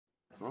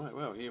Right,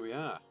 well, here we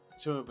are.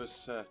 Two of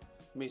us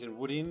met in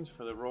Woodend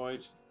for the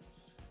ride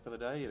for the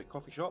day at a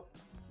coffee shop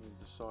and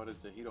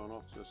decided to head on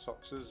off to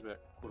Sox's about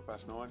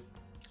 9:15.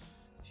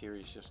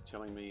 Terry's just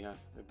telling me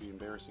it'd be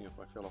embarrassing if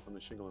I fell off on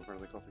the shingle in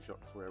front of the coffee shop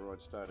before our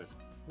ride started.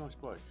 Nice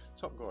bloke,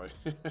 top guy.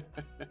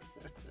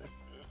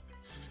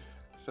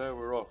 So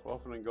we're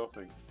offing and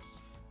goffing,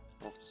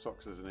 off to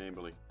Sox's in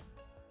Amberley.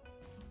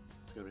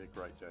 It's going to be a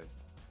great day.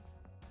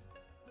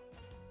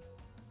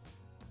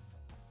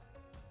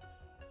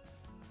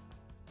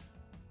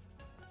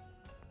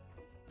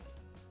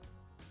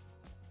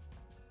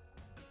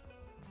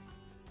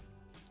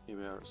 Here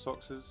we are at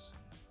Sox's.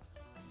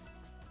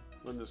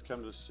 Linda's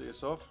come to see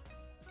us off,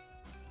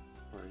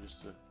 or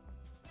just to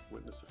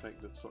witness the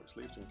fact that Sox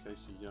left in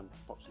case he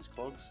pops his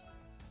clogs.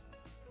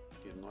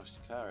 Get a nice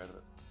car out of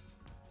it.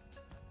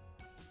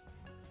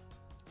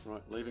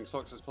 Right, leaving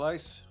Sox's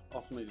place,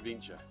 off on the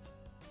adventure.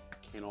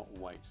 Cannot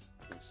wait.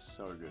 It's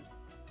so good.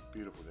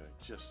 Beautiful day,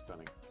 just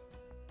stunning.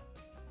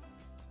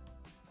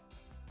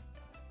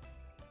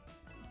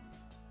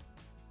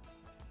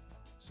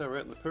 So we're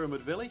out in the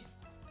Pyramid Valley,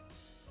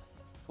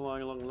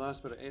 flying along the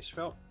last bit of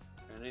asphalt,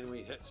 and then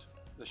we hit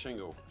the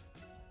shingle.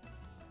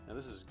 Now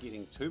this is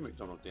getting to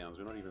MacDonald Downs,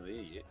 we're not even there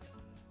yet.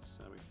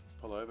 So we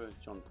pull over,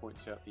 John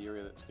points out the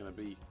area that's going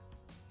to be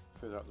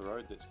further up the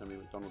road, that's going to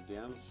be MacDonald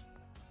Downs.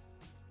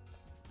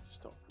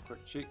 Stop for a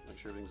quick check, make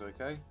sure everything's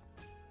okay.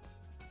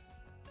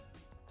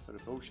 Bit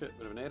of bullshit,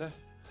 bit of an adder.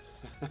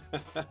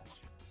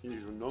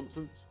 Usual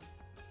nonsense.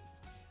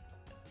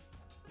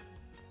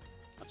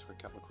 I took a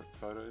couple of quick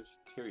photos.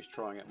 Terry's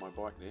trying out my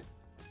bike there.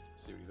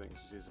 See what he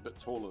thinks. He says it's a bit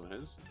taller than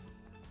his.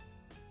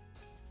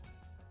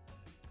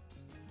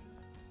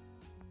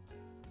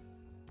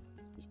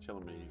 He's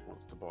telling me he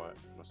wants to buy it,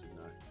 but I said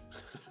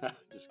no.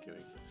 Just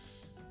kidding.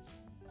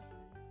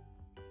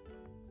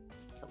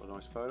 Couple of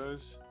nice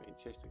photos.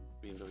 Fantastic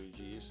BMW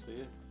GS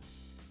there.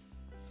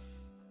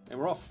 And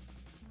we're off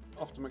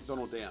to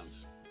MacDonald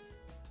Downs.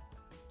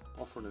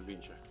 Off for an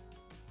adventure.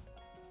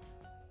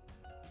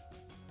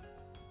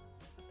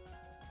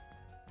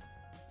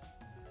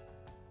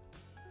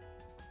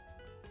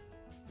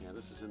 Now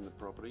this is in the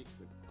property,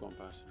 we've gone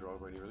past the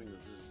driveway and everything.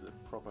 This is the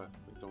proper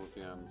MacDonald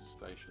Downs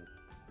station,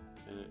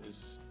 and it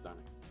is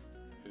stunning.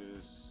 It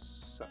is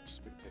such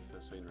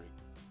spectacular scenery.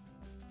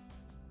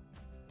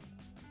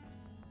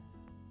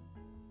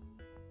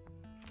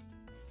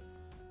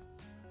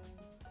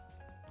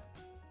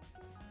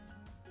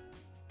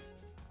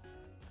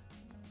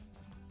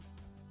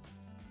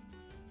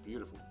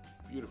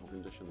 Beautiful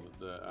condition with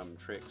the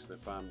tracks, the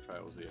farm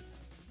trails there.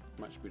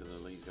 Much better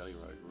than Lees Gully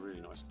Road, really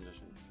nice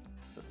condition.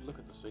 But look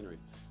at the scenery.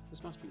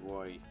 This must be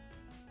why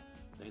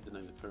they had the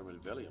name the Pyramid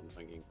Valley, I'm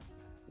thinking.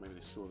 Maybe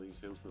they saw these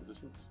hills in the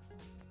distance.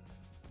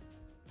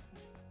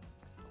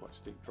 Quite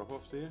steep drop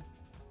off there.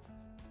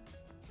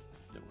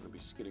 Don't want to be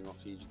skidding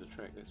off the edge of the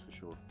track, that's for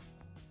sure.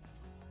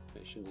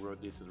 That shingle road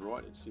there to the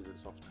right, it says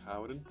it's off to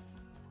Harwarden.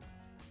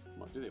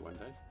 Might do that one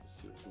day, let's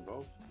see what's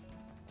involved.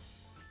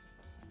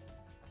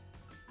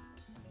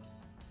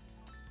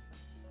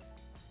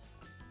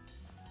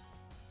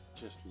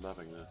 Just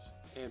loving this,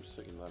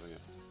 absolutely loving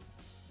it.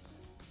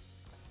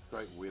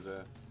 Great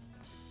weather,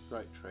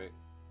 great track,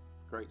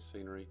 great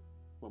scenery.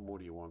 What more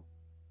do you want?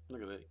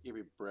 Look at that,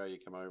 every brow you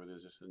come over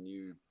there's just a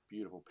new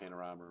beautiful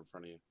panorama in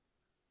front of you.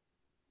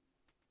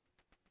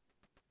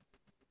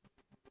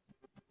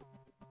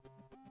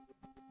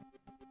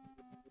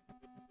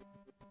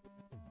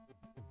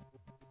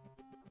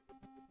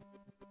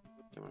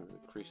 Come over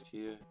the crest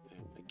here,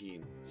 and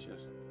again,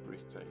 just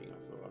breathtaking. I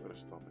thought I've got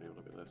to stop and have a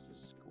look at this, this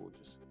is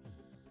gorgeous.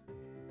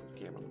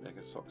 Camera on the back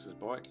of Sox's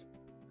bike.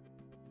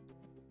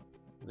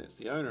 That's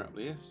the owner up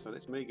there, so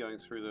that's me going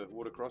through the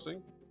water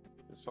crossing.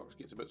 And Sox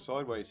gets a bit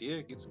sideways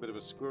here, gets a bit of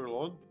a squirrel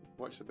on.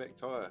 Watch the back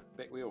tyre,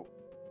 back wheel.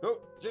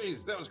 Oh,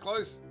 jeez, that was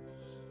close.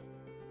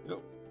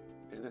 Oh,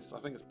 and that's, I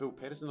think it's Bill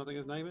Patterson, I think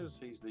his name is.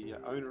 He's the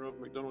owner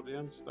of MacDonald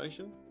Downs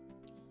station.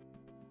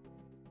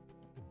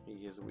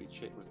 He has a wee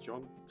chat with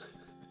John.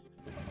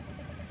 Morning,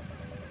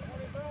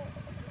 Bill.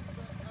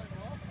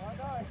 I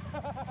know.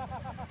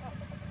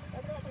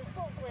 I got my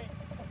foot wet.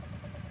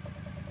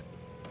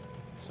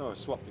 So I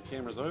swapped the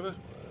cameras over,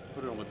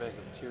 put it on the back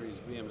of Terry's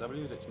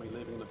BMW, that's me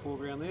leaving the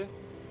foreground there,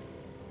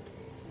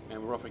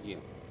 and we're off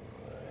again.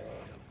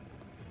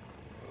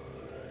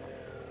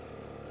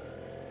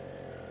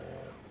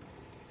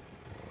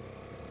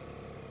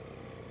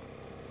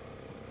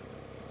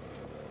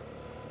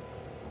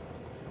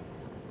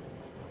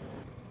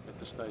 At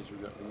this stage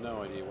we've got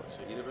no idea what's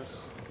ahead of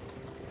us.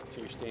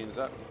 Terry stands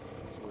up,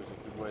 it's always a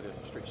good way to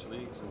stretch the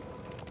legs and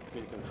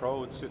better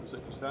control in certain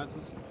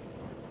circumstances.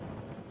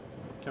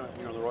 Come up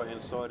here on the right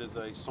hand side is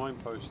a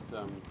signpost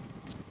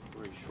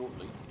very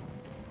shortly.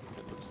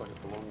 It looks like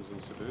it belongs in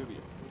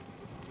suburbia.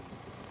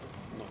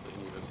 Not that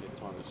any of us had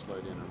time to slow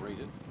down and read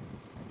it.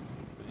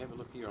 But have a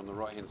look here on the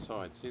right hand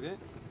side, see that?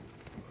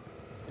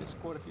 There's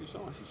quite a few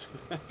signs.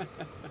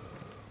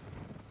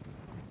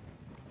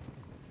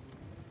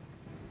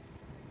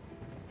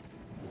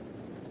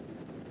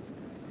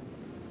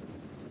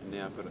 And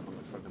now I've got it on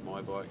the front of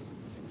my bike.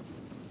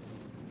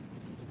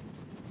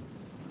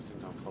 I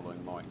think I'm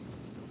following Mike.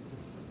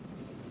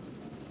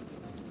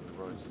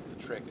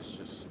 The track is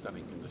just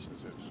stunning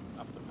conditions, so it's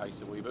up the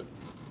pace a wee bit.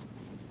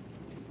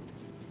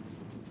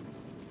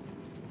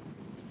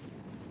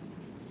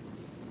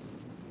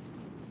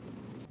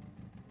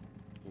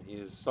 And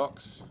here's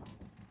Socks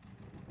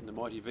in the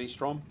mighty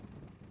V-Strom.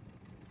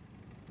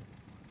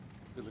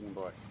 Good looking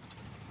bike.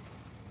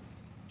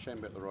 Shame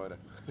about the rider.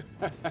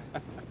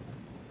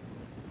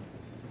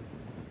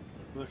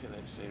 Look at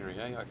that scenery,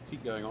 eh? I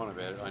keep going on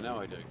about it, I know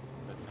I do,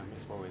 but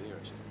that's why we're there,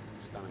 it's just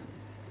stunning.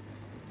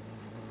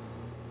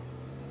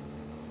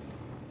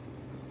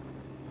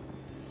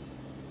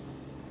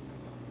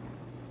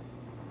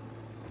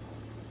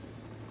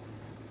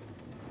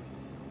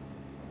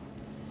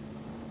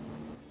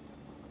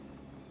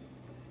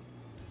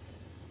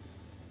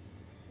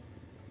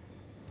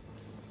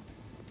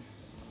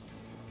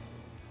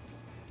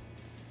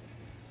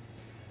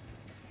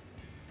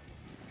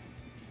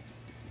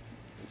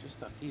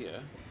 Just up here,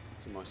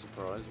 to my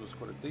surprise, was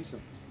quite a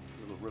decent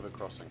little river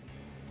crossing.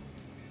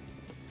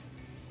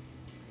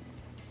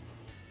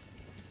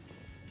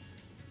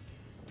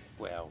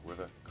 Well,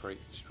 river, creek,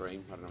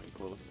 stream, I don't know what you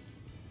call it.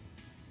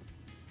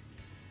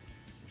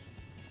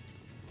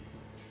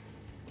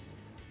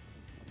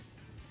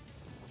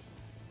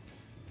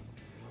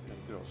 Had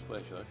a good old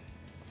splash though.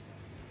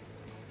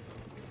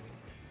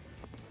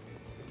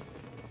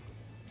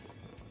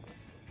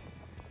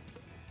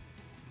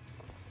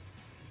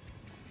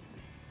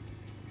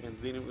 And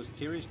then it was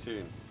Terry's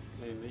turn,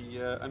 and he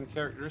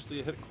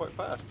uncharacteristically hit it quite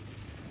fast.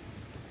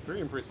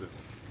 Very impressive.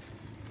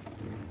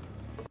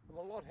 I'm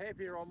a lot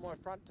happier on my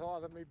front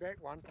tyre than my back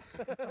one.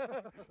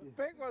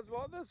 Back one's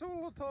like this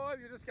all the time.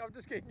 I'm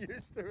just getting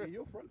used to it. Yeah,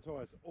 your front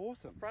tyre's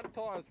awesome. Front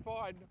tyre's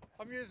fine.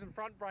 I'm using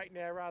front brake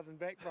now rather than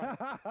back brake.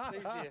 It's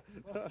easier.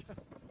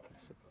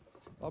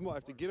 I might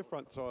have to get a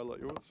front tyre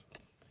like yours.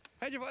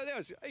 How'd you find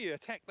that? You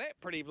attacked that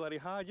pretty bloody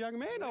hard, young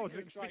man. I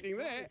wasn't expecting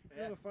that.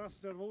 You're the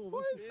fastest out of all of I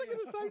us. was thinking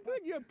the same thing.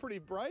 You're pretty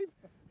brave.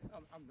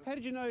 How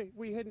did you know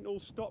we hadn't all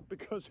stopped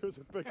because there was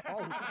a big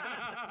hole?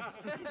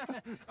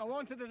 I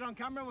wanted it on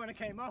camera when it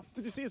came off.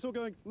 Did you see us all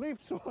going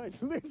left side,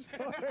 left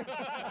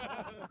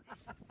side?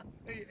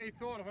 He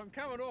thought if I'm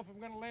coming off,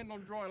 I'm going to land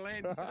on dry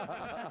land.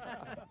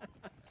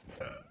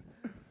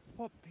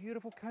 What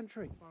beautiful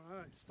country. I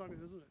know, it's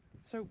stunning, isn't it?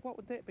 So what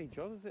would that be,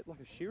 John? Is that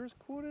like a shearer's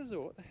quarters,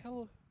 or what the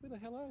hell? Where the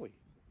hell are we?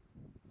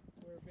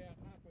 We're about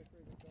halfway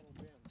through MacDonald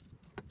Downs.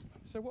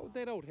 So what would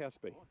that old house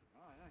be?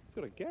 It's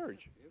got a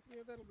garage.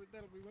 Yeah, that'll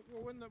be.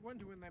 Well, when the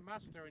winter, when they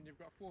muster and you've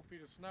got 4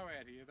 feet of snow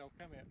out here, they'll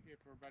come out here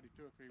for about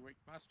 2 or 3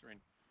 weeks mustering.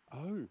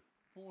 Oh.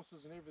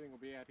 Horses and everything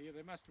will be out here.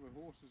 They muster with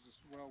horses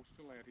as well,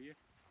 still out here.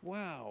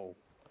 Wow.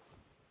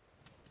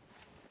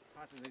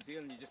 Parts of New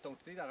Zealand, you just don't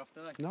see that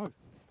often, eh? No.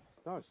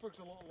 No. This looks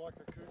a lot like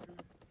a Okuku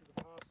to the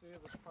pass there,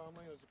 this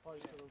farming, as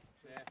opposed to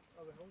the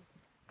other hill.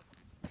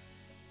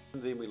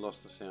 And then we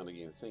lost the sound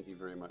again. Thank you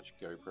very much,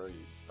 GoPro,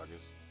 you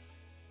buggers.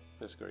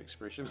 That's a great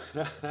expression.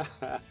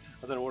 I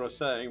don't know what I was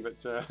saying,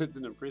 but it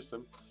didn't impress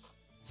them.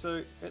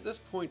 So at this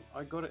point,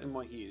 I got it in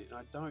my head, and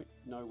I don't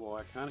know why,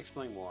 I can't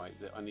explain why,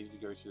 that I needed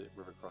to go through that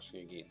river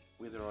crossing again.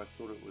 Whether I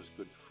thought it was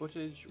good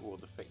footage, or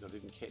the fact that I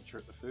didn't capture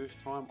it the first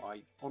time,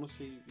 I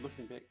honestly,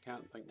 looking back,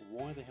 can't think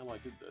why the hell I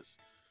did this.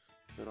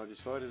 But I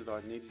decided that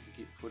I needed to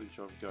get footage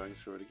of going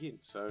through it again.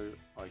 So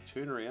I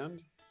turn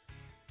around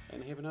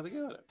and have another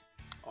go at it.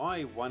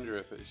 I wonder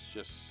if it's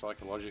just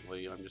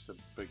psychologically, I'm just a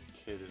big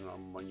kid and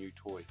I'm my new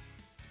toy.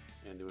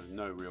 And there was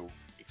no real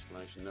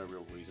explanation, no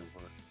real reason for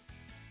it.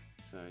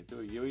 So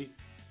do a Yui,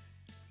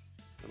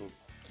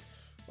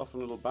 often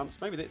little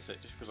bumps. Maybe that's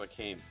it, just because I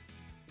can.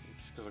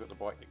 Just because I got the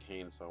bike that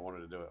can, so I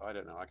wanted to do it. I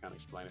don't know, I can't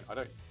explain it. I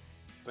don't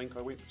think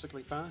I went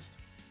particularly fast.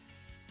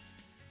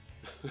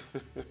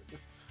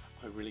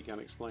 I really can't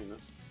explain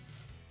this.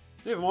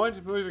 Never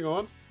mind, moving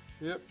on.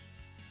 Yep.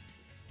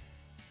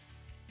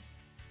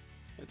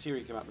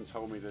 Terry came up and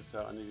told me that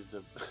I needed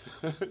to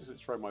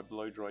throw my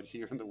blow dried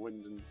hair in the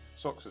wind, and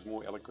Socks was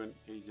more eloquent.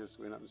 He just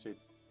went up and said,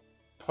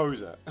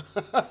 "Poser."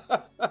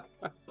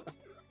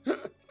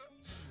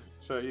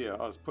 So yeah,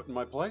 I was put in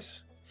my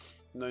place.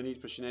 No need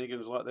for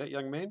shenanigans like that,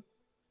 young man.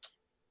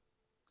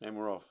 And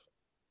we're off.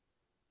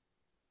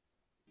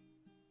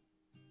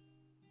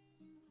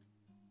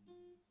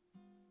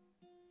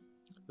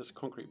 This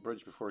concrete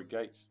bridge before a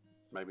gate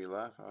made me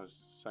laugh. I was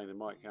saying to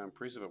Mike how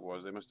impressive it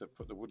was. They must have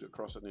put the wood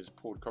across it and just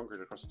poured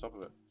concrete across the top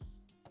of it.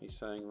 He's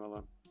saying,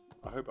 well,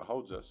 I hope it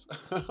holds us.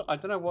 I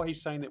don't know why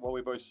he's saying that while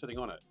we're both sitting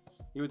on it.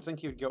 You would think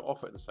he would go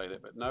off it and say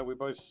that, but no, we're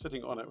both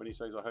sitting on it when he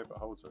says, I hope it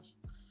holds us.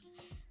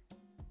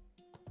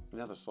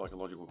 Another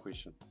psychological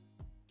question.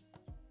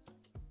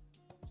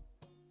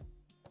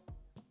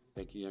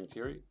 Thank you, young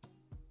Terry.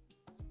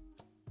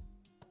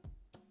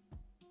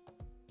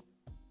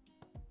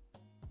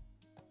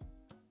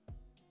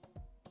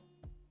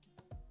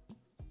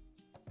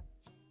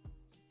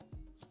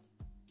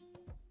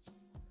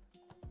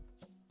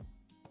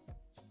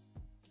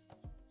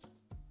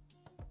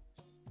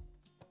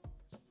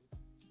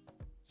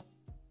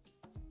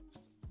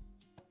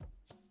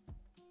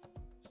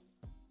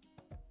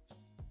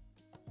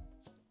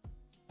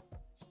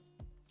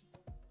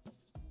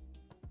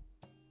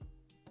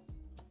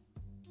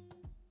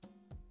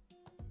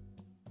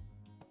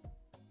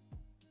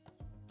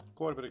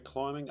 Quite a bit of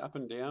climbing up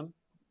and down,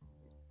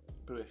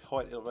 a bit of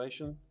height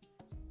elevation.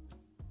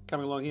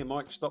 Coming along here,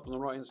 Mike stopped on the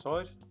right hand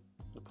side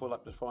to pull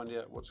up to find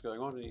out what's going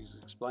on, and he's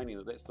explaining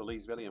that that's the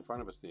Lees Valley in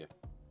front of us there.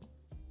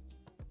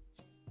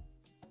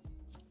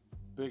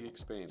 Big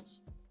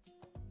expanse.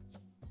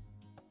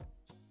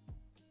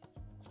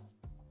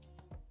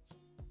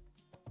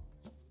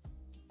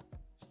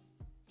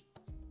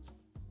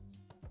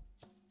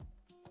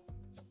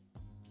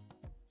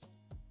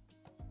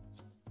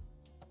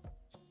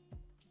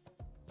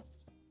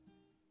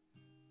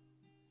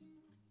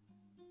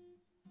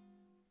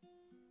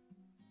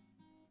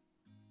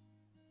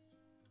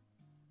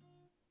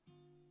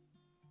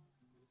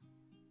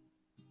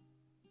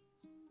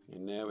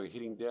 And now we're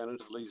heading down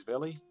into the Lees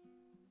Valley,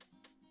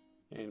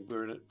 and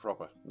we're in it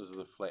proper. This is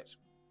the flat.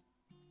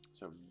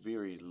 It's a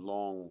very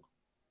long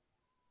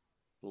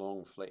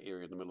flat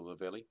area in the middle of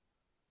the valley.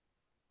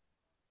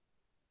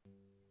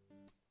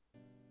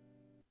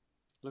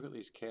 Look at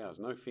these cows,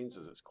 no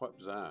fences, it's quite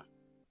bizarre.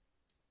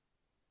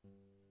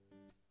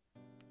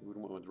 You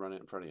wouldn't want one to run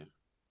out in front of you.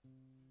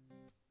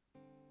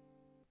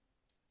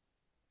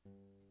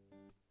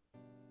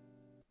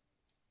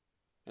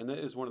 And that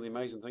is one of the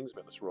amazing things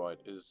about this ride,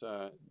 is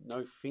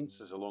no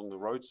fences along the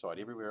roadside.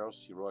 Everywhere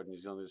else you ride in New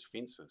Zealand there's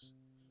fences.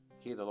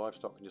 Here the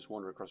livestock can just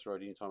wander across the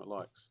road anytime it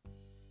likes.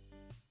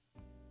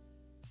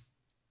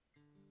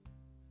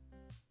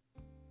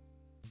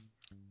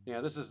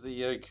 Now this is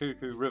the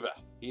Okuku River.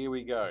 Here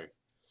we go.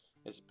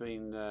 It's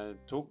been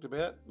talked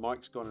about.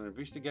 Mike's gone and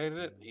investigated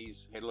it.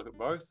 He's had a look at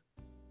both,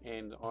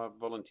 and I've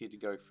volunteered to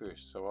go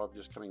first. So I'm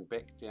just coming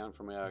back down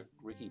from our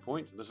recce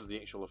point. This is the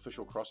actual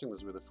official crossing. This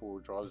is where the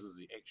four-wheel drive is. This is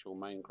the actual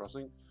main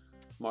crossing.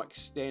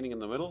 Mike's standing in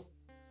the middle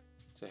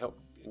to help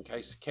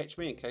catch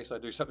me in case I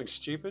do something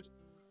stupid.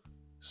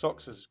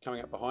 Socks is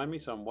coming up behind me,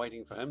 so I'm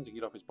waiting for him to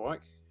get off his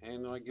bike,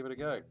 and I give it a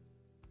go.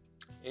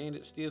 And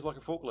it steers like a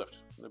forklift.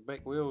 The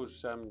back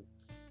wheel's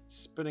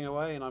spinning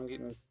away, and I'm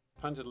getting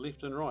punted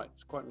left and right.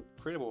 It's quite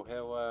incredible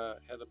how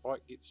the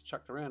bike gets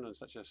chucked around on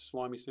such a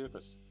slimy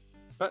surface.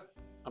 But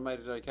I made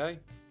it okay,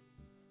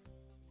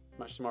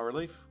 much to my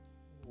relief.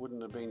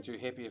 Wouldn't have been too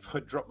happy if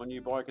I'd dropped my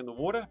new bike in the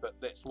water, but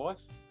that's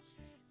life.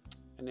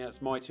 And now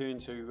it's my turn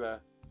to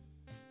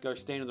go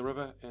stand in the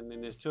river, and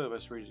then there's two of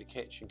us ready to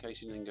catch in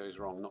case anything goes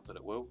wrong. Not that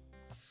it will,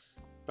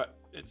 but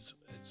it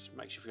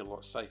makes you feel a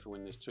lot safer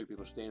when there's two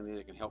people standing there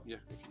that can help you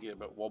if you get a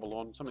bit wobble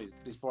on. Some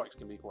of these bikes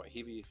can be quite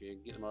heavy if you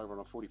get them over on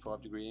a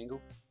 45-degree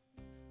angle.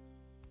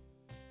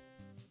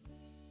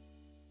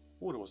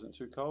 Water wasn't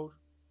too cold.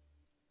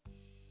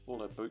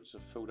 All our boots are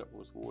filled up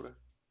with water.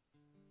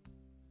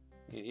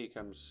 And here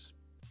comes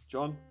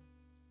John.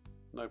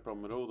 No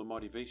problem at all. The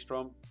mighty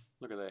V-Strom.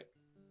 Look at that.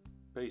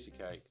 Piece of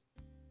cake.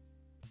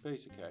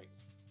 Piece of cake.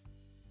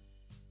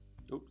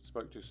 Oh,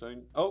 spoke too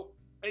soon. Oh,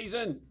 he's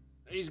in.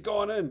 He's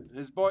gone in.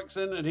 His bike's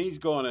in and he's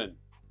gone in.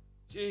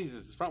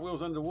 Jesus, his front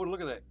wheel's underwater.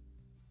 Look at that.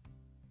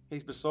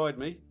 He's beside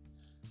me.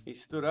 He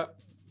stood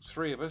up.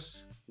 Three of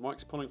us.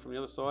 Mike's pulling from the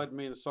other side.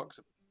 Me and the Socks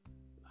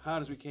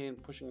hard as we can,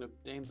 pushing the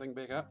damn thing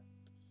back up.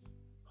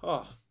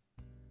 Oh,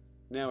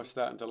 now we're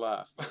starting to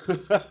laugh.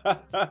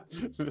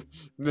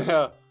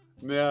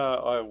 now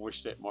I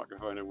wish that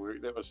microphone had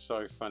worked. That was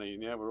so funny.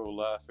 Now we're all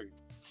laughing.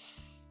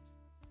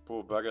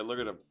 Poor bugger, look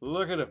at him.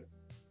 Look at him.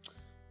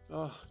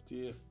 Oh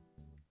dear.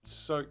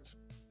 Soaked.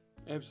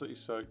 Absolutely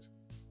soaked.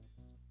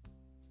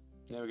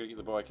 Now we're going to get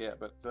the bike out,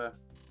 but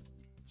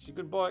it's a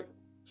good bike.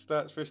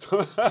 Starts first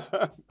time.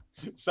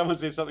 Someone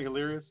said something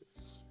hilarious.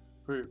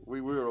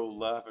 We were all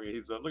laughing our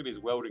heads off. Look at his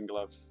welding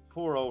gloves.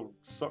 Poor old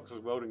Socks'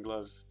 welding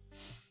gloves.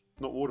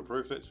 Not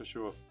waterproof, that's for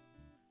sure.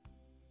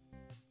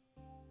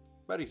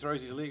 But he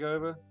throws his leg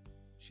over.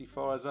 She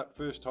fires up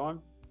first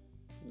time.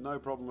 No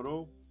problem at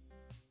all.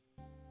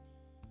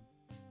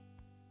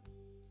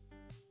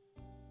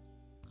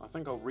 I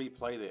think I'll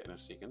replay that in a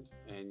second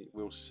and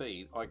we'll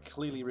see. I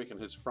clearly reckon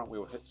his front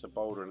wheel hits a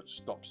boulder and it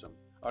stops him.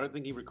 I don't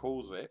think he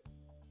recalls that,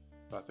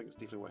 but I think it's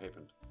definitely what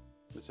happened.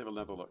 Let's have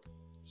another look.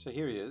 So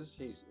here he is,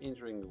 he's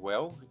entering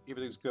well,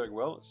 everything's going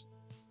well, it's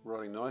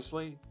riding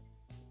nicely,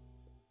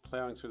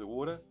 ploughing through the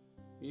water.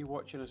 You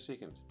watch in a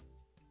second.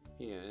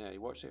 Here, now you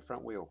watch that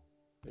front wheel.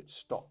 It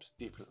stops,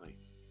 definitely.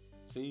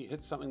 See, he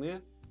hits something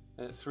there,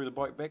 and it threw the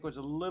bike backwards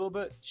a little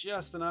bit,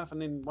 just enough,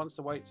 and then once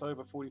the weight's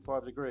over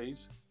 45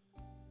 degrees,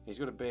 he's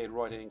got a bad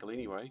right ankle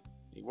anyway.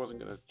 He wasn't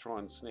going to try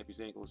and snap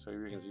his ankle, so he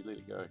reckons he'd let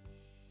it go.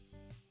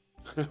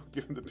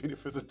 Give him the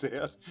benefit of the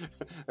doubt.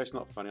 That's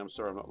not funny, I'm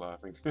sorry I'm not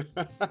laughing.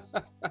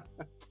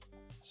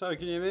 So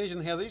can you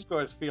imagine how these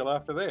guys feel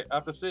after that,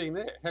 after seeing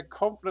that? How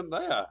confident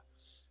they are.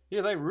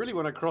 Yeah, they really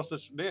want to cross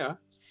this now.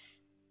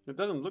 It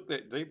doesn't look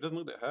that deep, doesn't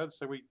look that hard,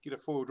 so we get a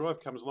four-wheel drive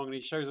comes along and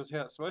he shows us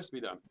how it's supposed to be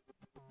done.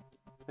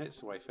 That's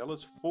the way,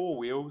 fellas. 4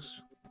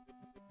 wheels,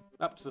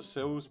 up to the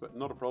sills, but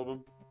not a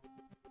problem.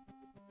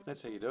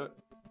 That's how you do it.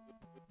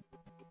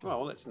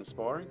 Well, that's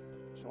inspiring.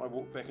 So I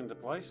walk back into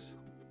place.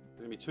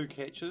 There's going to be 2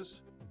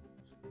 catches.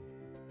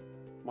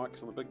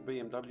 Mike's on the big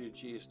BMW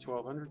GS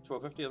 1200,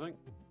 1250 I think.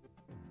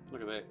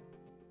 Look at that.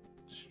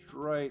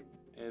 Straight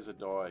as a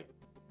die.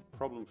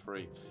 problem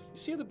free. You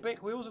see the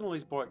back wheels on all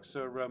these bikes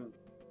are,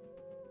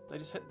 they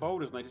just hit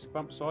boulders and they just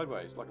bump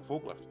sideways like a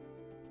forklift.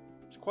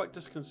 It's quite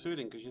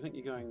disconcerting because you think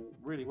you're going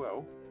really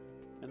well,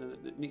 and then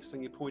the next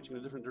thing you're pointing in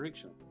a different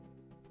direction.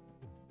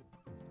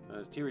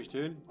 It's Terry's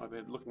turn. I've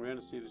been looking around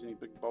to see if there's any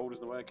big boulders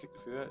in the way. I kicked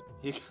a few out.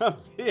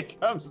 Here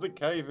comes the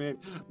caveman.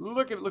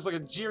 Look at it, looks like a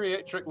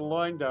geriatric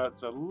line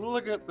dancer.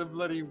 Look at the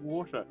bloody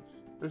water.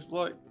 It's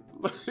like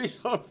he's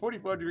got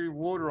 45-degree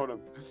water on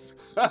him.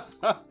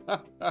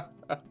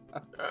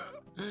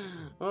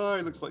 Oh,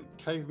 he looks like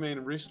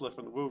caveman wrestler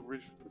from the World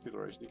Wrestling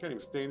Federation. He can't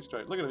even stand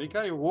straight. Look at him. He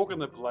can't even walk on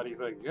the bloody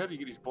thing. How do you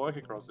get his bike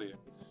across there?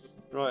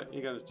 Right,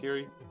 here goes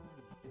Terry.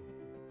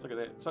 Look at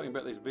that. Something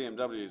about these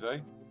BMWs, eh?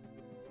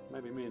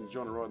 Maybe me and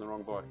John are riding the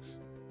wrong bikes.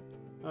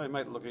 Oh, he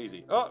made it look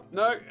easy. Oh,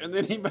 no, and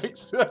then he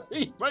makes the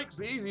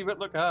easy bit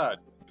look hard.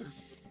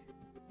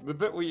 The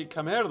bit where you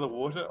come out of the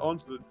water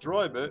onto the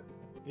dry bit,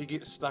 he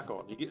gets stuck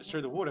on. He gets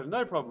through the water,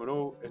 no problem at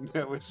all, and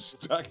now we're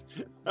stuck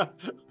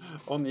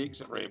on the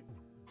exit ramp.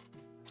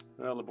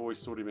 Well, the boys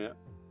sort him out.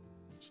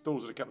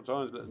 Stalls it a couple of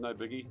times, but no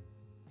biggie.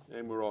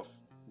 And we're off.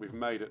 We've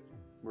made it.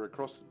 We're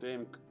across the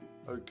damn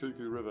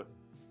Okuku River.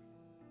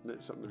 And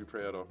that's something to be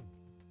proud of.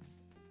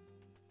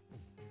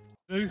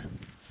 To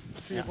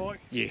your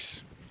bike.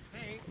 Yes.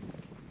 Hey,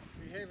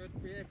 we have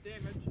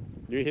damage.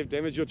 You have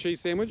damaged your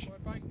cheese sandwich? My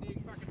bike needs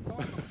fucking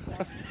time.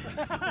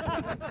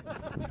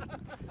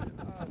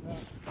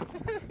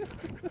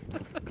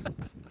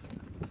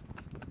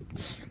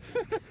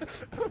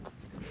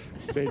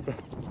 Sad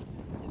bastard.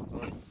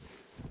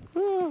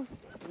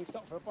 Can we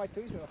stop for a bite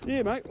too, or?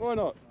 Yeah, mate, why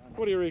not?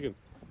 What do you reckon?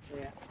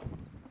 Yeah.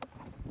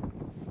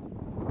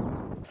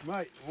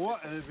 Mate,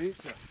 what an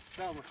adventure.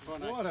 So much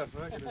fun, What a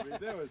fucking adventure.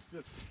 That was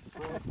just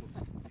priceless.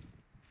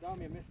 Tell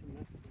me I'm missing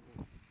this.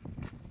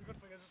 The good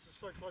thing is this is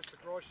so close to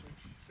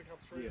Christchurch to come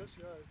through this,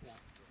 Yeah,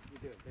 you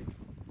do it big.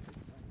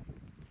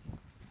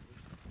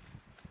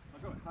 I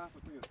got half a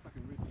thing of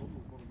fucking red bottle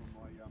at the bottom of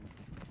my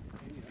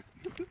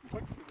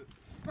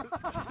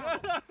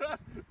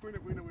when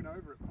it went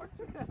over it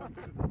punctured it. So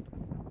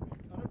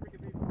I don't think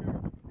it needs to go.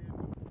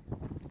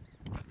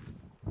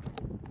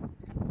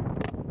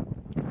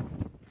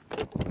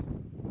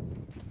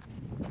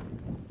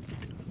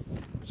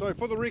 So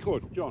for the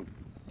record, John,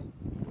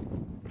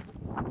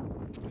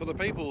 for the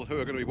people who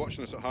are going to be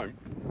watching this at home,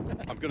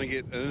 I'm going to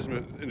get an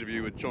intimate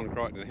interview with John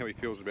Crichton and how he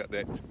feels about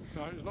that.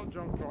 No, it's not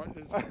John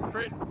Crichton, it's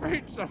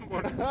Fred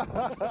somebody.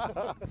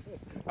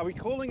 Are we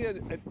calling it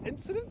an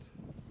incident?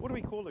 What are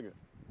we calling it?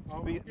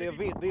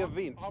 The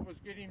event. I was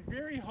getting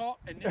very hot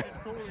and needed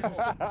cooling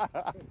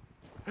off.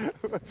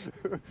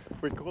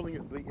 We're calling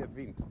it the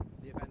event.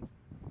 The event.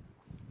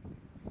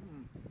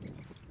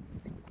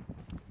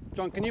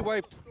 John, can you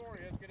wave? The story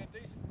is get a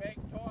decent back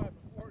tyre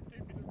before it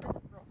takes me to come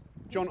across.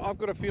 John, I've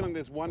got a feeling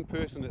there's one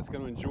person that's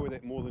going to enjoy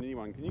that more than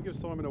anyone. Can you give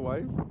Simon a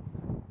wave?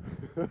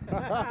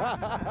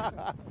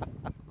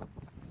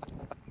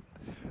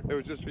 It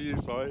was just for you,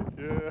 Si.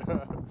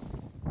 Yeah.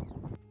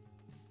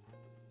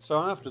 So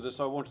after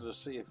this, I wanted to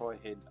see if I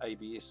had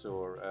ABS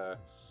or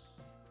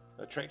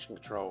a traction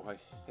control. I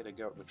had to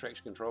go at the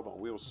traction control, but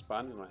my wheels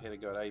spun, and I had to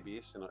go at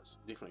ABS, and it's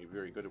definitely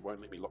very good. It won't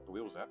let me lock the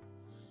wheels up.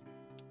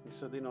 And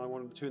so then I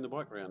wanted to turn the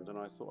bike around, and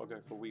I thought I'd go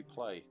for a wee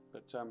play.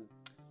 But turning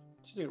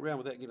it around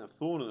without getting a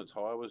thorn in the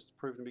tyre was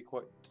proven to be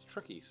quite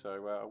tricky.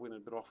 So I went a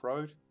bit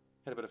off-road,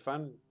 had a bit of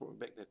fun, brought me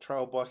back to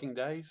trail biking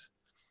days.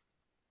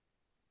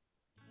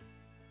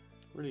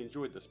 Really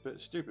enjoyed this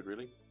bit. Stupid,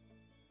 really.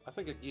 I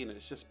think again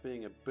it's just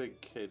being a big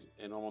kid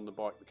and I'm on the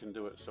bike that can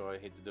do it, so I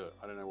had to do it.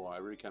 I don't know why, I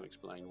really can't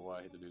explain why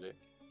I had to do that.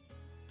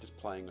 Just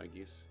playing, I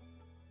guess.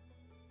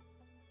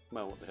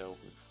 Well, what the hell,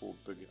 we're 4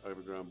 big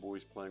overgrown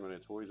boys playing on our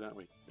toys, aren't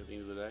we, at the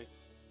end of the day?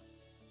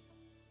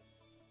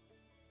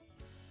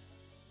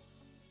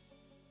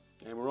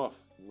 And we're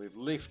off, we've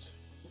left.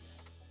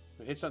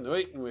 We had something to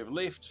eat and we've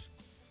left,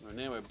 and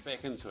now we're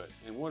back into it.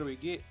 And what do we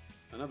get?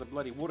 Another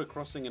bloody water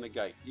crossing and a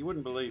gate. You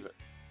wouldn't believe it.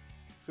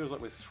 Feels like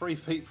we're 3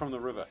 feet from the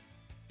river.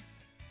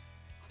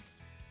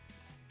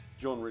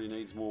 John really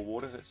needs more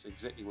water, that's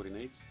exactly what he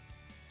needs.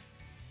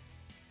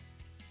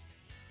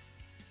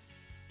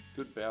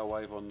 Good bow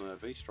wave on the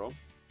V-Strom.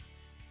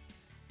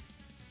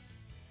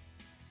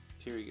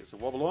 Terry gets a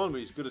wobble on,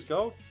 but he's good as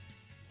gold.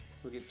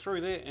 We'll get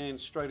through there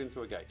and straight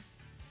into a gate.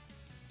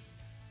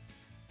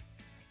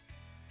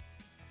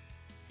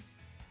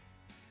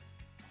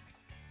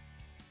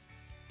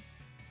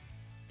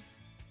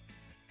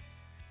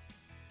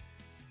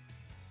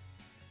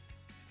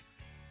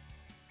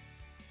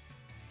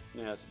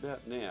 Now it's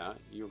about now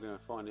you're going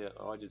to find out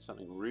I did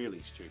something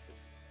really stupid.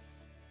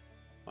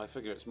 I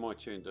figure it's my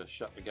turn to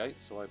shut the gate,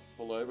 so I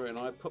pull over and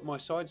I put my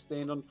side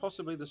stand on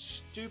possibly the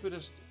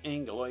stupidest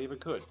angle I ever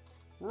could.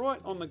 Right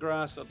on the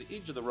grass at the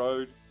edge of the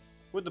road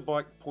with the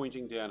bike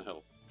pointing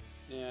downhill.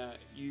 Now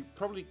you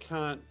probably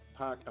can't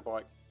park a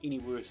bike any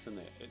worse than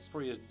that. It's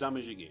probably as dumb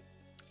as you get.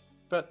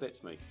 But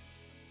that's me.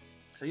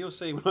 So you'll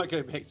see when I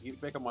go back to get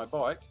back on my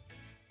bike,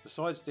 the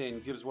side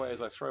stand gives way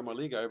as I throw my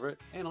leg over it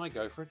and I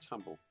go for a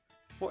tumble.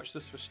 Watch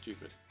this for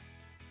stupid.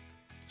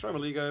 throw my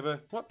leg over.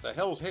 What the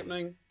hell's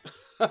happening?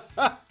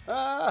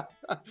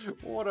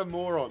 What a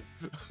moron.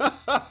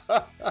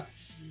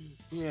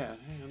 Yeah,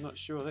 I'm not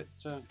sure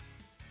that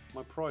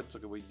my pride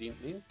took a wee dent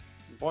then.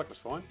 The bike was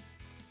fine.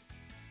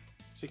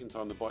 Second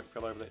time the bike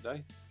fell over that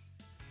day.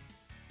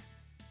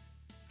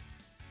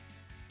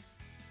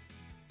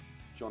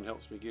 John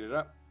helps me get it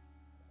up.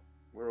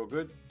 We're all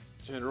good.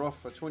 Turn her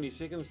off for 20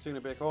 seconds, turn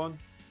her back on.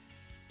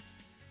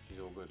 She's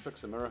all good.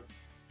 Fix the mirror.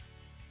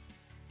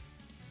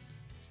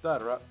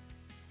 Start her up.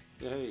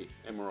 Yay,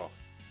 and we're off.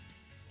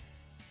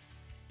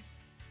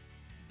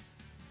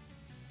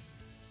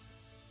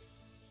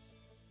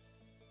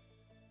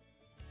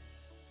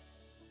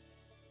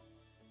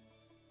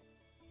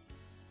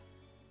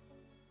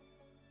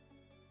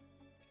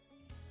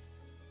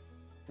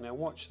 Now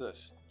watch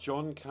this.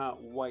 John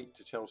can't wait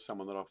to tell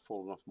someone that I've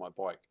fallen off my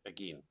bike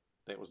again.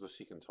 That was the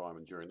second time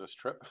and during this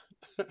trip.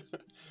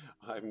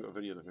 I haven't got a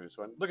video of the first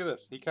one. Look at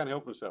this. He can't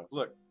help himself.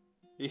 Look.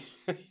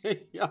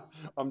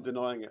 I'm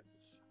denying it.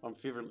 I'm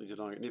fervently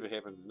denying it. It never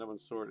happened. No one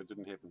saw it. It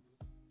didn't happen.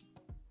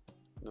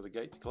 Another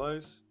gate to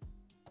close.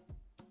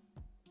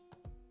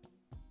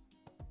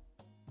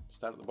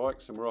 Start at the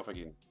bikes and we're off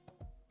again.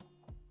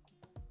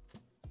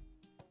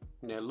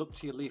 Now look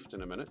to your left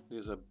in a minute.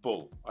 There's a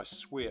bull. I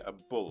swear, a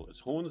bull. Its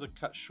horns are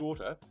cut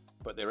shorter,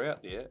 but they're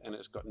out there and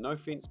it's got no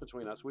fence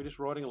between us. We're just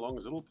riding along.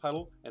 There's a little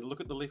puddle and look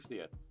at the left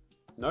there.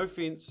 No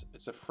fence.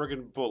 It's a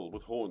friggin' bull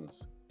with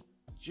horns.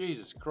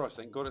 Jesus Christ,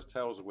 thank God its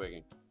tails are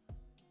wagging.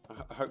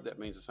 I hope that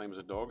means the same as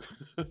a dog.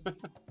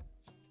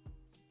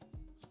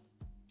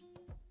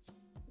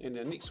 And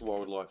our next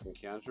wildlife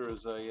encounter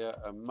is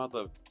a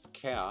mother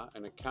cow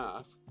and a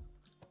calf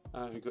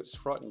who gets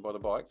frightened by the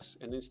bikes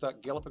and then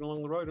start galloping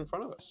along the road in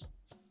front of us.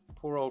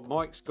 Poor old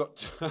Mike's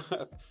got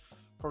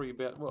probably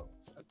about, what,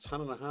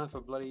 1.5 tons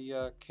of bloody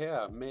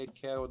cow, mad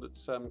cow with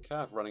its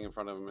calf running in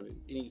front of him, and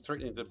he's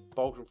threatening to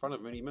bolt in front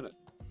of him any minute.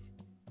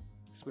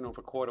 This went on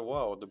for quite a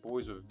while. The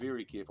boys were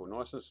very careful,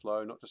 nice and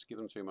slow, not to scare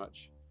them too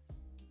much.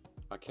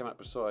 I came up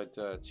beside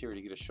Terry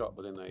to get a shot,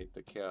 but then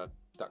the cow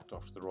ducked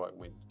off to the right and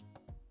went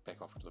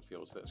back off to the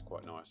fields. That's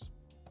quite nice.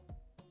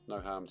 No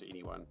harm to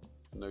anyone.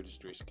 No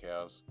distressed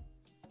cows.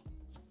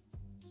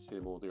 See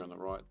them all there on the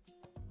right,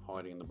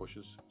 hiding in the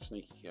bushes.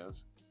 Sneaky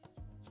cows.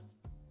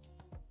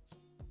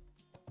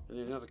 And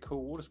there's another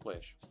cool water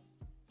splash.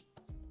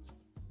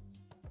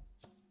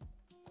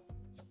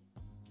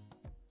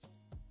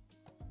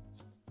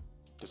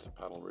 Just a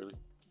puddle, really.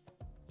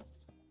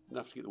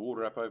 Enough to get the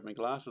water up over my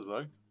glasses,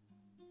 though.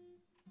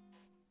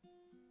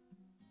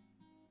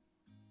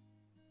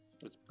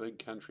 It's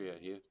big country out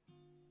here.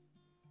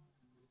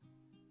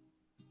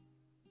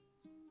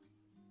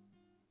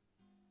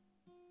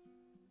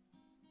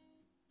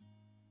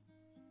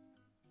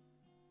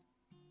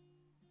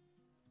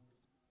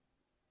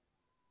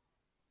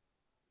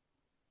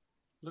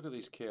 Look at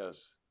these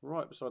cows,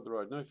 right beside the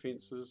road, no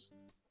fences.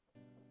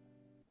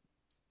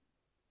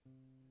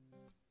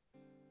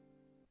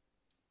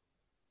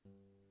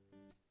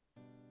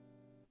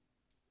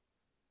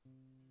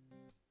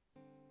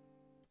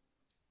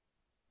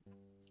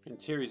 And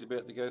Terry's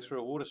about to go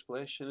through a water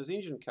splash and his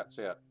engine cuts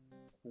out.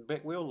 And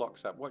back wheel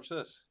locks up. Watch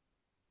this.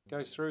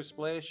 Goes through,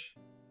 splash,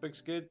 big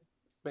skid,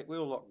 back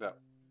wheel locked up.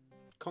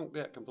 Conked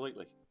out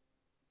completely.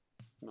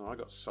 No, I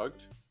got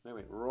soaked. That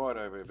went right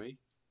over me.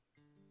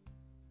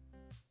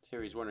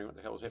 Terry's wondering what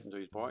the hell's happened to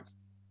his bike.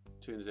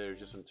 Turns out he was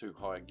just in too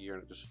high a gear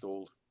and it just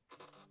stalled.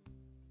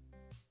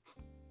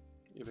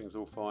 Everything's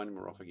all fine and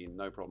we're off again.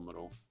 No problem at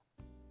all.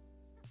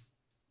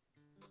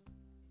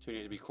 Turned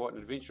out to be quite an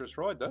adventurous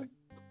ride though.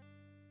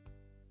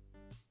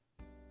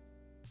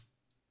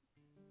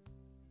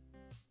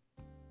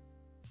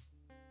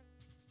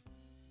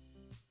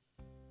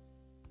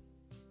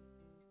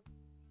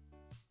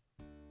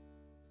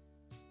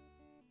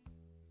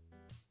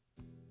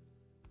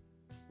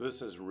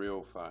 This is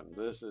real fun.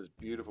 This is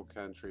beautiful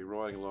country,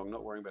 riding along,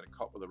 not worrying about a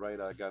cop with a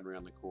radar gun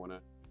around the corner.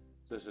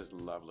 This is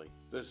lovely.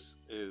 This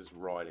is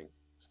riding.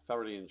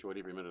 Thoroughly enjoyed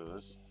every minute of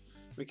this.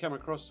 We come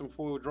across some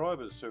four-wheel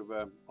drivers who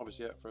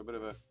obviously out for a bit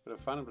of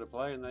fun, a bit of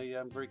play, and they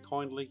very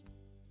kindly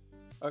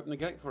opened the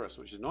gate for us,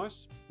 which is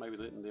nice. Maybe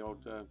letting the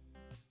old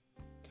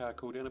car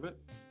cool down a bit.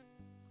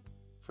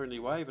 Friendly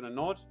wave and a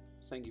nod.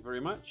 Thank you very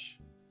much.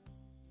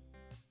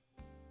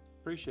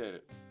 Appreciate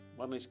it.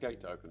 One less gate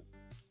to open.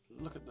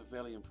 Look at the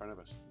valley in front of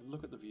us.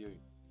 Look at the view.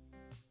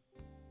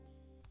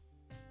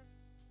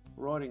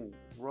 Riding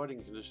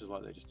conditions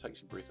like that just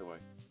takes your breath away.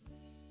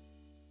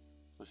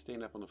 I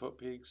stand up on the foot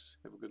pegs,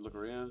 have a good look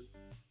around.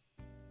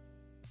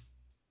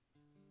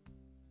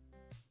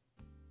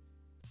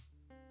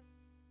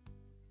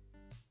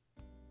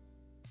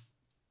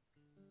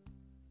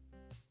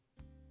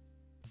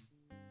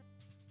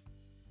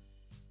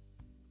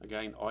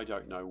 Again, I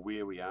don't know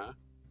where we are.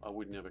 I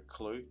wouldn't have a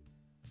clue.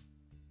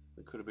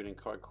 It could have been in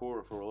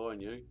Kaikoura for all I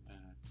knew.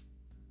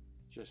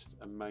 Just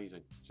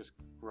amazing. Just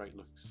great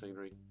looking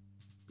scenery.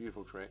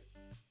 Beautiful track.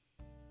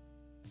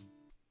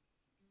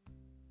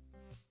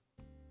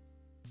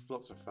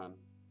 Lots of fun.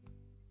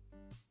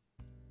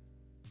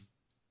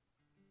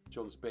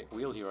 John's back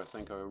wheel here, I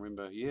think I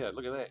remember. Yeah,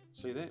 look at that.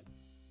 See that?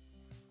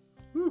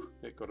 Whew,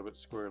 that got a bit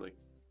squirrely.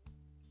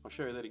 I'll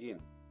show you that again.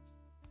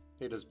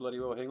 It does bloody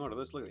well hang on to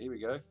this. Look, here we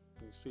go. You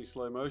can see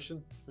slow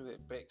motion. Look at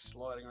that back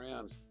sliding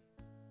around.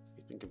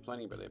 He's been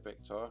complaining about that back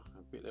tyre.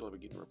 I bet that'll be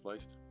getting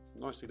replaced.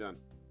 Nicely done.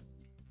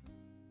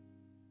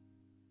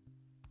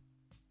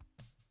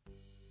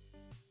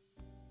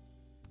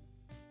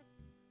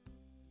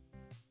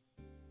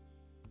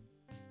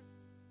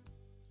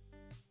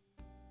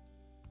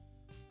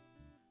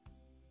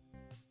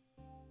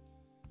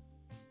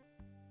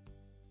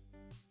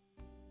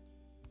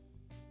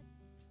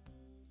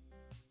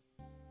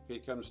 Here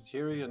comes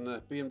Terry in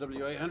the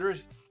BMW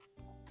 800.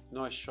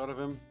 Nice shot of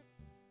him.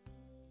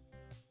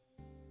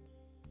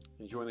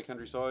 Enjoying the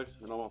countryside,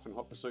 and I'm off in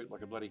hot pursuit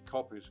like a bloody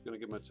cop who's going to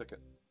give him a ticket.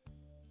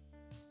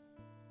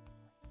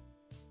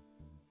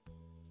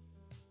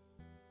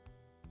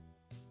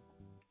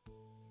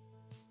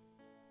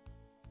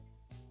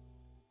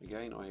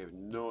 Again, I have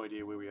no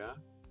idea where we are.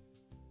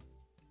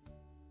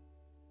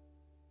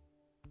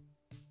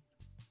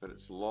 But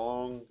it's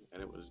long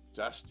and it was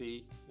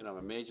dusty, and I'm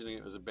imagining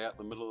it was about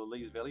the middle of the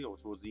Lees Valley or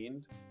towards the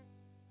end.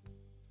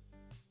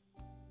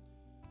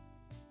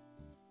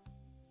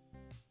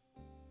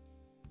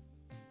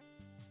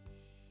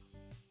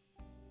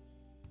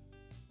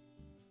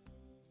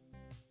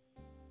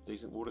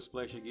 Decent water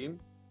splash again.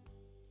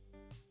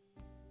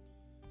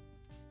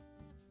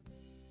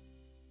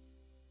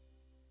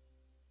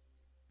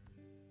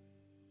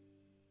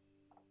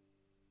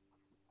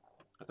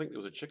 I think there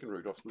was a chicken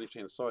route off the left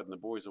hand side and the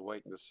boys are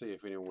waiting to see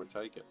if anyone would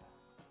take it.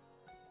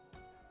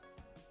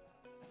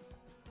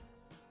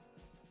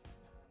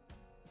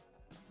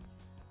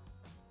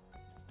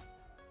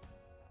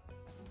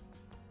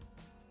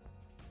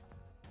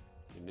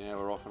 And now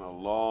we're off on a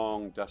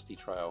long dusty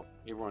trail.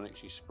 Everyone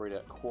actually spread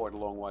out quite a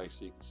long way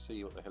so you can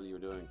see what the hell you were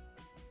doing.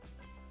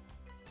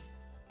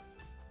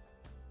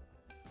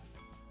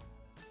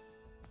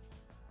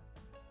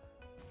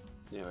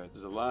 Now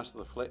there's the last of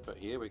the flat bit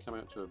here. We're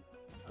coming up to an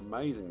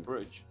amazing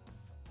bridge.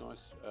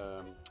 Nice,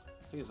 I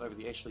think it's over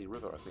the Ashley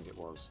River, I think it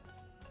was.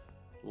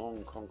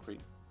 Long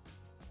concrete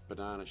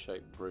banana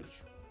shaped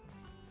bridge.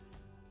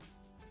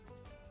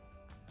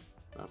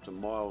 After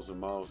miles and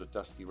miles of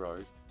dusty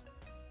road,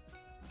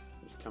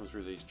 just come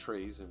through these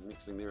trees and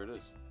next thing there it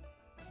is.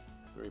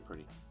 Very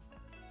pretty.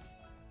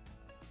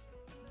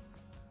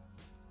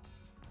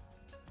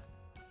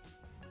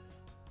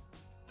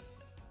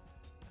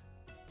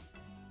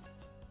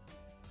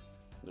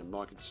 Then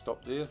Mike had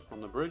stopped there on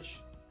the bridge,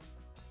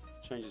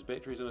 changed his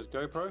batteries on his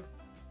Gopro.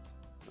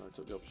 So I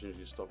took the opportunity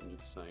to stop and do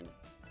the same.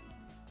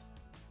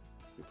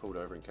 We pulled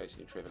over in case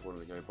any traffic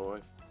wanted to go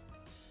by.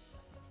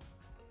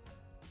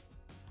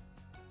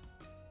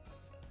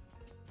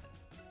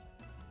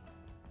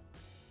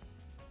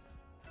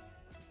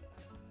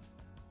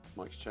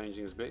 Mike's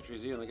changing his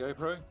batteries here on the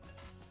GoPro.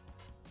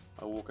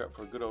 I'll walk up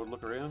for a good old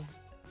look around.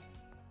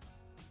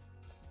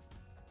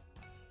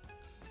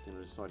 Then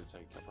I decided to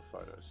take a couple of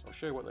photos. I'll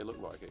show you what they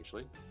look like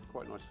actually.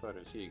 Quite nice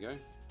photos. Here you go.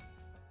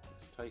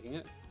 Just taking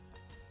it.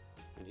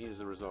 And here's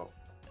the result.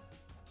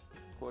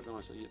 Quite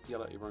nice.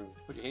 Yellow, everyone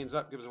put your hands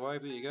up, give us a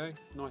wave. There you go.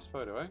 Nice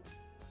photo, eh?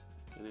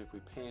 And then if we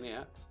pan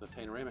out, the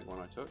panoramic one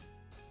I took,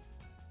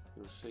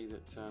 you'll see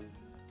that came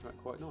out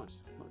quite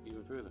nice. Look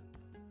even further.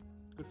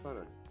 Good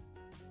photo.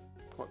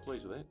 Quite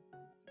pleased with that.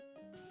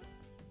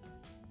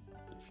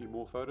 A few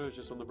more photos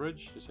just on the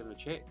bridge, just having a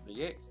chat, a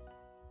yak.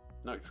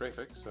 No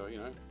traffic, so you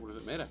know, what does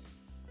it matter?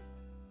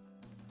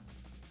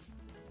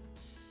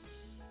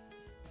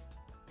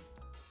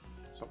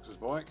 Sox's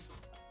bike,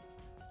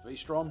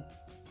 V-Strom.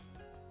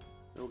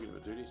 They're all getting a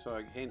bit dirty, so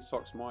I hand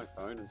Sox my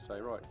phone and say,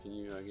 right, can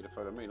you get a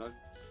photo of me? And I'm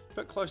a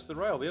bit close to the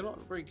rail there, not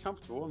very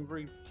comfortable. I'm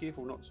very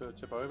careful not to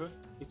tip over.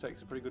 He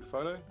takes a pretty good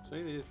photo.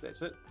 See, there,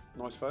 that's it.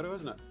 Nice photo,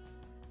 isn't it?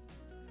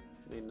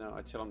 Then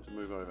I tell him to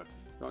move over.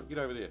 Right, get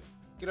over there.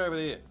 Get over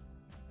there.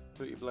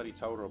 Do what you bloody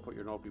told her, I'll put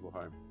you in old people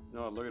home.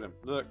 No, look at him.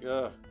 Look,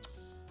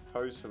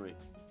 pose for me.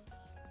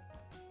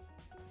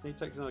 He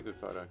takes another good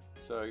photo.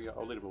 So yeah,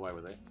 I'll let him away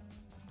with that.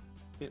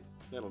 Yep,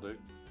 that'll do.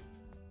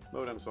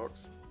 Well done,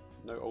 Sox.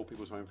 No old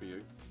people's home for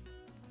you.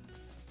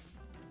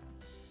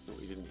 Oh,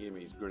 he didn't hear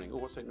me, he's grinning. Oh,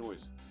 what's that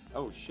noise?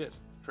 Oh shit,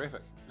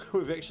 traffic.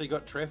 We've actually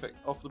got traffic.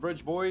 Off the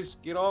bridge, boys.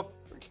 Get off.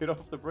 Get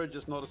off the bridge.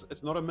 It's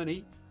not a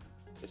Mini.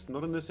 It's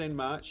not a Nissan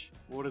March.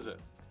 What is it?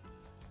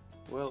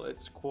 Well,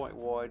 it's quite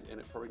wide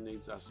and it probably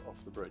needs us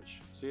off the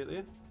bridge. See it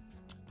there?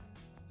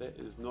 That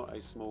is not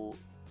a small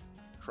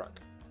truck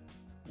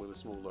with a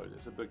small load.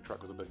 It's a big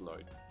truck with a big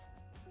load.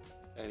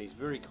 And he's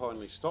very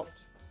kindly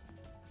stopped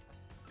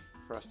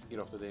for us to get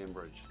off the damn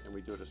bridge, and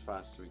we do it as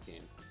fast as we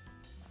can.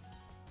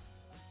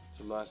 It's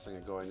the last thing a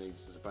guy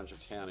needs is a bunch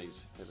of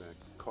townies having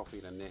a coffee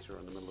and a natter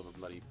in the middle of a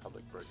bloody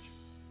public bridge.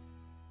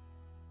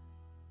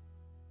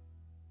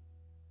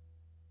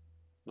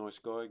 Nice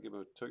guy, give him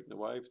a toot and a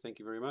wave, thank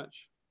you very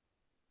much.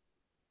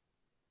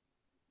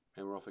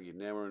 And we're off again.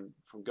 Now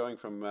we're going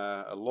from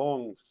a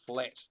long,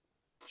 flat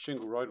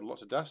shingle road with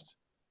lots of dust.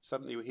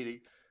 Suddenly we're heading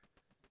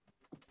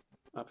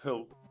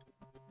uphill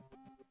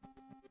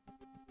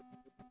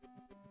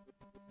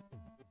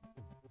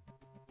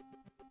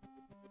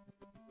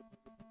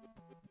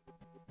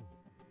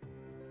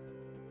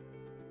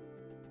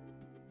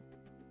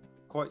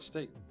quite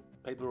steep.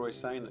 People are always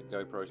saying that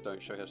GoPros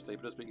don't show how steep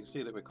it is, but you can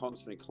see that we're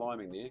constantly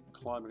climbing there,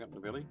 climbing up the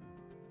valley.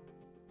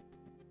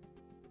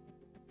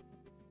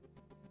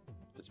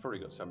 It's probably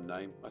got some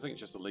name. I think it's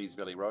just the Lees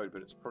Valley Road,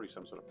 but it's probably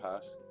some sort of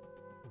pass.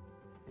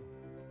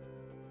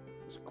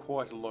 There's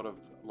quite a lot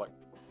of like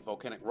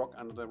volcanic rock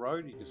under the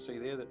road. You can see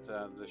there that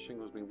the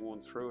shingle's been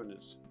worn through and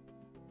it's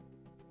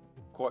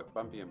quite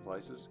bumpy in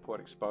places,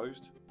 quite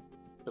exposed.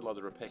 A bit like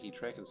the Rapaki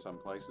track in some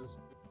places.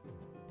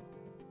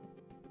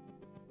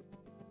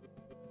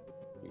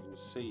 You can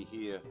see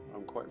here,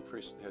 I'm quite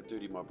impressed with how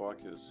dirty my bike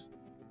is.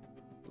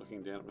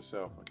 Looking down at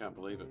myself, I can't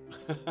believe it.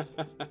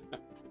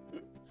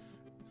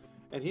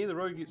 And here the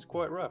road gets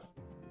quite rough.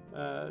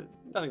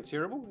 Nothing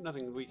terrible,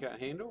 nothing we can't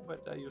handle,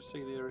 but you'll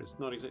see there it's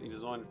not exactly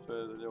designed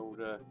for the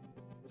old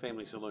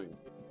family saloon.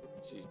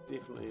 She's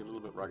definitely a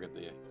little bit rugged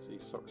there. See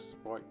Sock's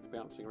bike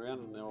bouncing around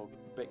and the old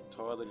back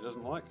tyre that he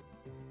doesn't like.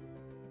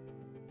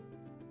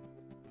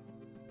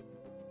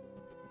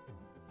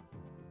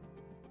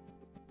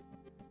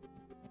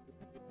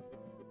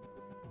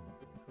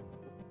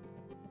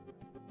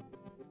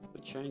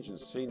 The change in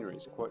scenery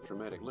is quite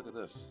dramatic. Look at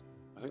this.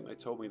 I think they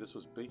told me this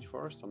was beech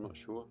forest. I'm not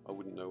sure. I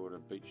wouldn't know what a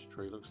beech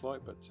tree looks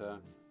like, but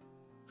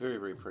very,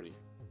 very pretty.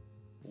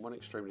 From one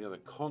extreme to the other,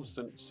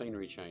 constant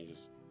scenery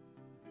changes.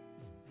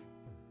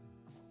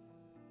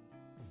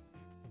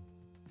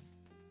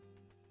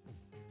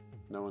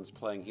 No one's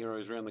playing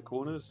heroes around the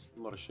corners.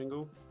 A lot of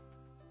shingle.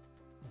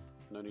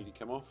 No need to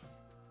come off.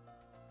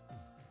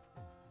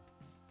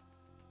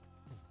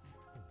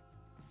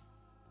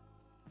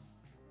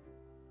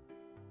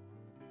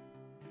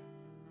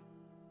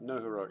 No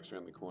heroics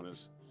around the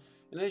corners.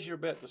 And as you're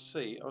about to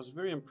see, I was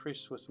very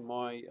impressed with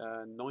my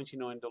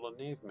 $99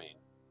 Navman.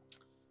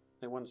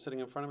 The one sitting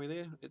in front of me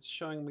there, it's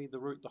showing me the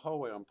route the whole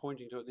way. I'm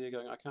pointing to it there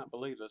going, I can't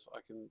believe this.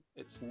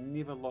 It's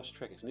never lost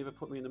track. It's never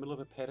put me in the middle of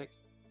a paddock.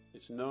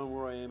 It's knowing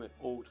where I am at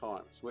all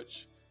times,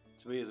 which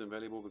to me is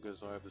invaluable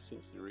because I have the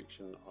sense of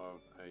direction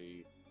of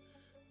a,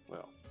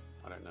 well,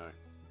 I don't know.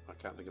 I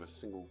can't think of a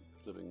single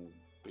living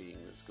being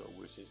that's got a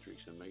worse sense of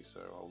direction than me,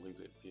 so I'll leave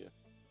that there.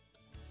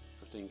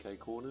 15k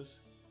corners.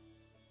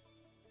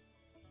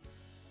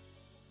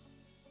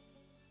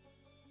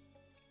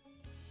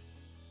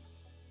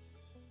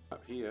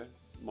 Up here,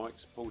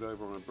 Mike's pulled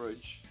over on a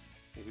bridge.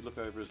 If you look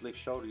over his left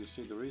shoulder, you'll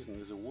see the reason.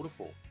 There's a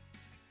waterfall.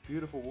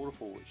 Beautiful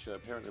waterfall, which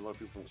apparently a lot of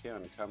people from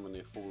town come in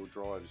their four-wheel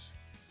drives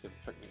to have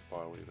a picnic by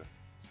or whatever.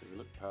 So if you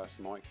look past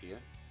Mike here,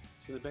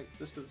 see in the back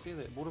distance here,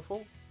 that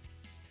waterfall?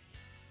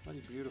 Bloody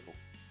beautiful.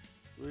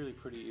 Really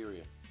pretty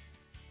area.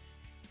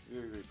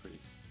 Very, very pretty.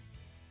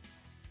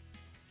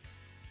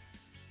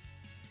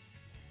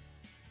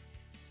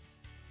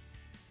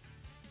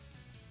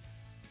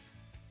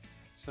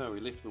 So we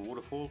left the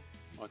waterfall.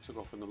 I took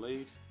off in the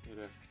lead, had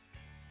a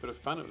bit of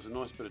fun. It was a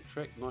nice bit of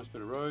track, nice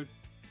bit of road.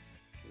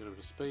 A bit of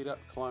a speed up,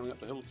 climbing up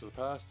the hill to the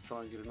pass to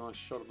try and get a nice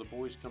shot of the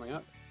boys coming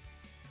up.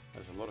 It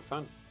was a lot of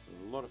fun,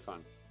 a lot of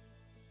fun.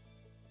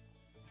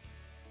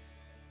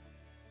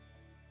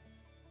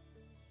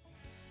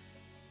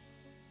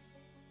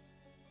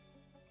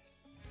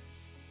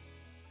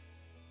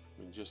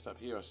 And just up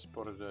here I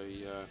spotted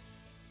a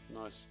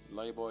nice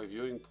lay-by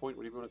viewing point,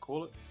 whatever you want to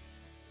call it.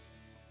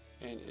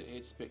 And it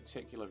had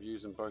spectacular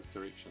views in both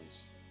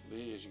directions.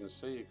 There, as you can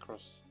see,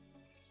 across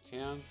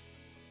town,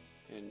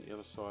 and the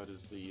other side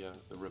is the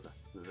river,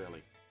 the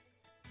valley.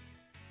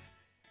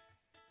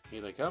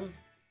 Here they come.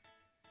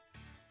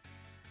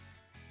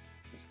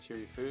 There's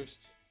Terry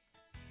first,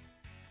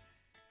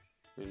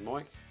 then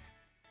Mike,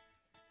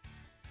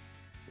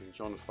 and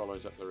John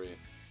follows up the rear.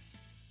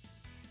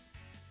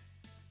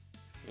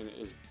 And it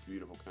is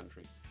beautiful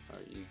country.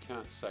 You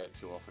can't say it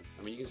too often.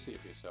 I mean, you can see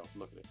it for yourself.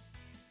 Look at it.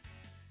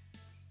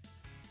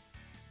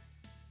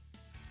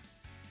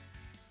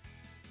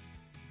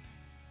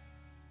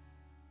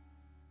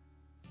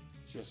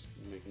 Just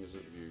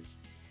magnificent views.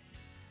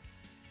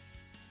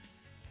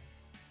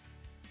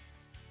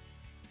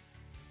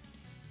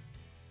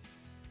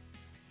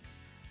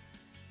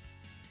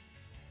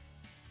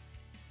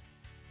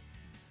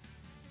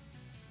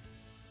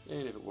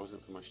 And if it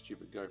wasn't for my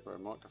stupid GoPro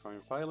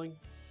microphone failing,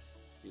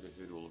 you'd have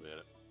heard all about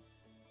it.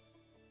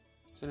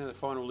 So now the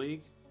final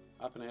leg,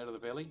 up and out of the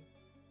valley.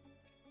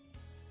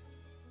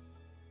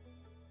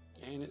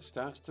 And it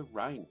starts to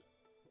rain.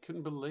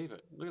 Couldn't believe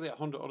it. Look at that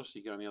Honda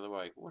Odyssey going the other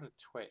way. What a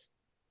twat.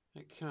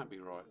 That can't be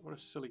right. What a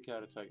silly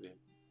car to take there.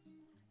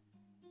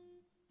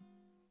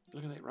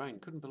 Look at that rain.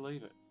 Couldn't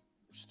believe it.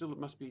 Still, it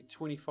must be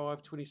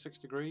 25, 26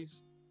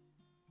 degrees.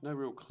 No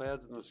real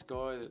clouds in the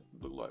sky that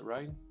look like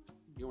rain.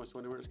 You almost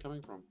wonder where it's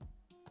coming from.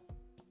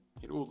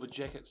 Had all the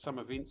jacket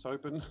summer vents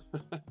open.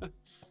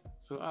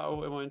 So,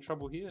 oh, am I in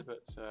trouble here?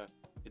 But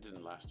it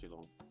didn't last too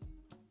long.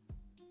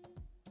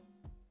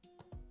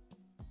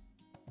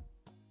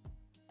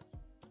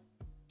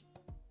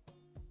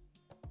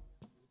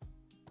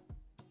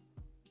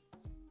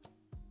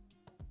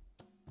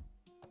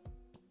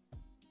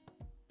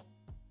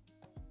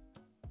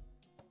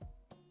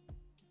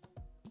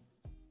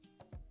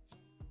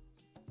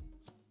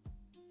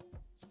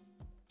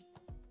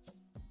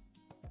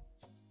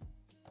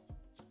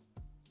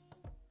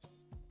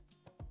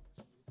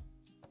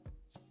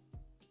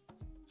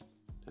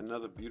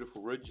 Another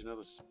beautiful ridge,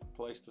 another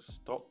place to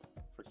stop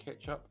for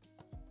catch up.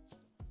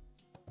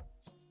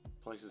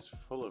 Place is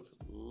full of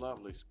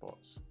lovely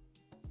spots.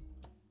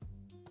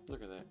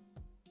 Look at that,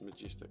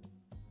 majestic.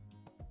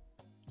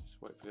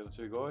 Just wait for the other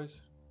two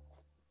guys.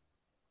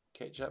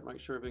 Catch up, make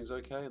sure everything's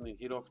okay, and then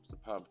head off to the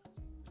pub.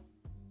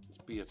 It's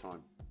beer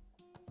time.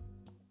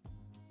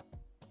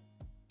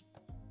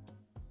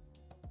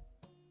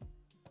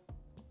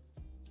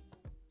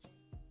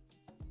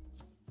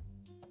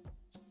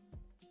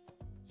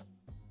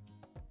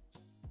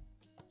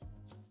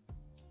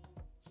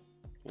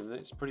 And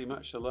that's pretty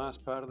much the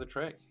last part of the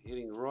track,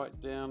 heading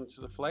right down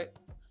to the flat.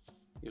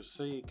 You'll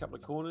see a couple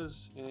of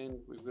corners and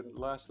we've got the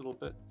last little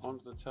bit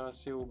onto the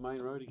Tarsiel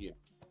main road again.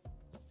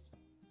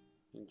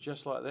 And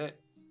just like that,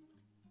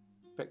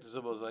 back to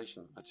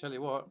civilization. I tell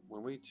you what,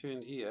 when we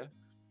turned here and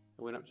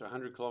went up to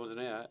 100 kilometers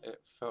an hour, it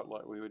felt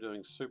like we were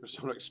doing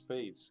supersonic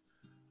speeds.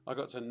 I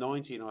got to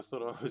 90 and I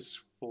thought I was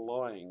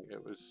flying.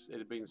 It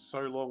had been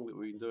so long that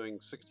we've been doing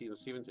 60 and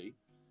 70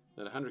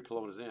 that 100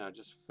 kilometers an hour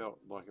just felt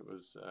like it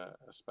was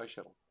a space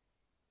shuttle.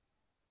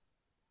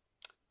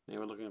 Now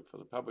we're looking for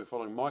the pub. We're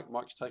following Mike.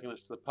 Mike's taking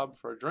us to the pub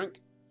for a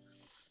drink.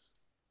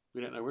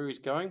 We don't know where he's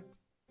going,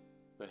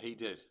 but he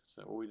did.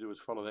 So all we do is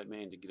follow that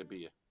man to get a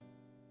beer.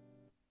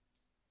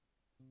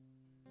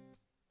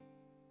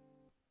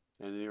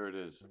 And there it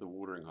is, the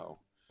watering hole.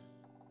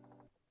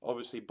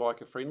 Obviously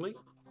biker friendly.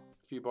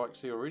 A few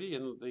bikes here already,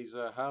 and these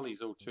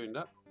Harleys all turned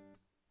up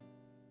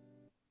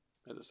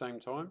at the same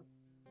time.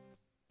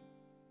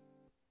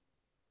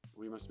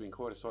 We must have been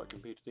quite a sight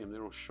compared to them.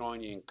 They're all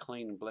shiny and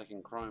clean, black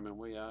and chrome, and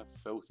we are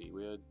filthy.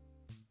 We are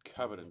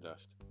covered in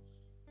dust.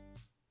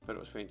 But it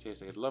was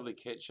fantastic. Had lovely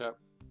catch up,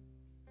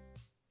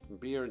 some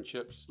beer and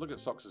chips. Look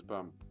at Sox's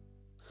bum.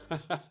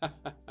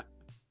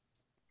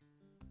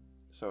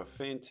 So a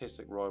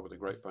fantastic ride with a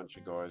great bunch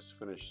of guys.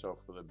 Finished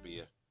off with a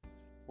beer.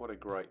 What a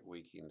great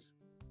weekend.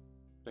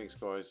 Thanks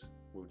guys.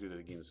 We'll do that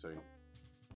again soon.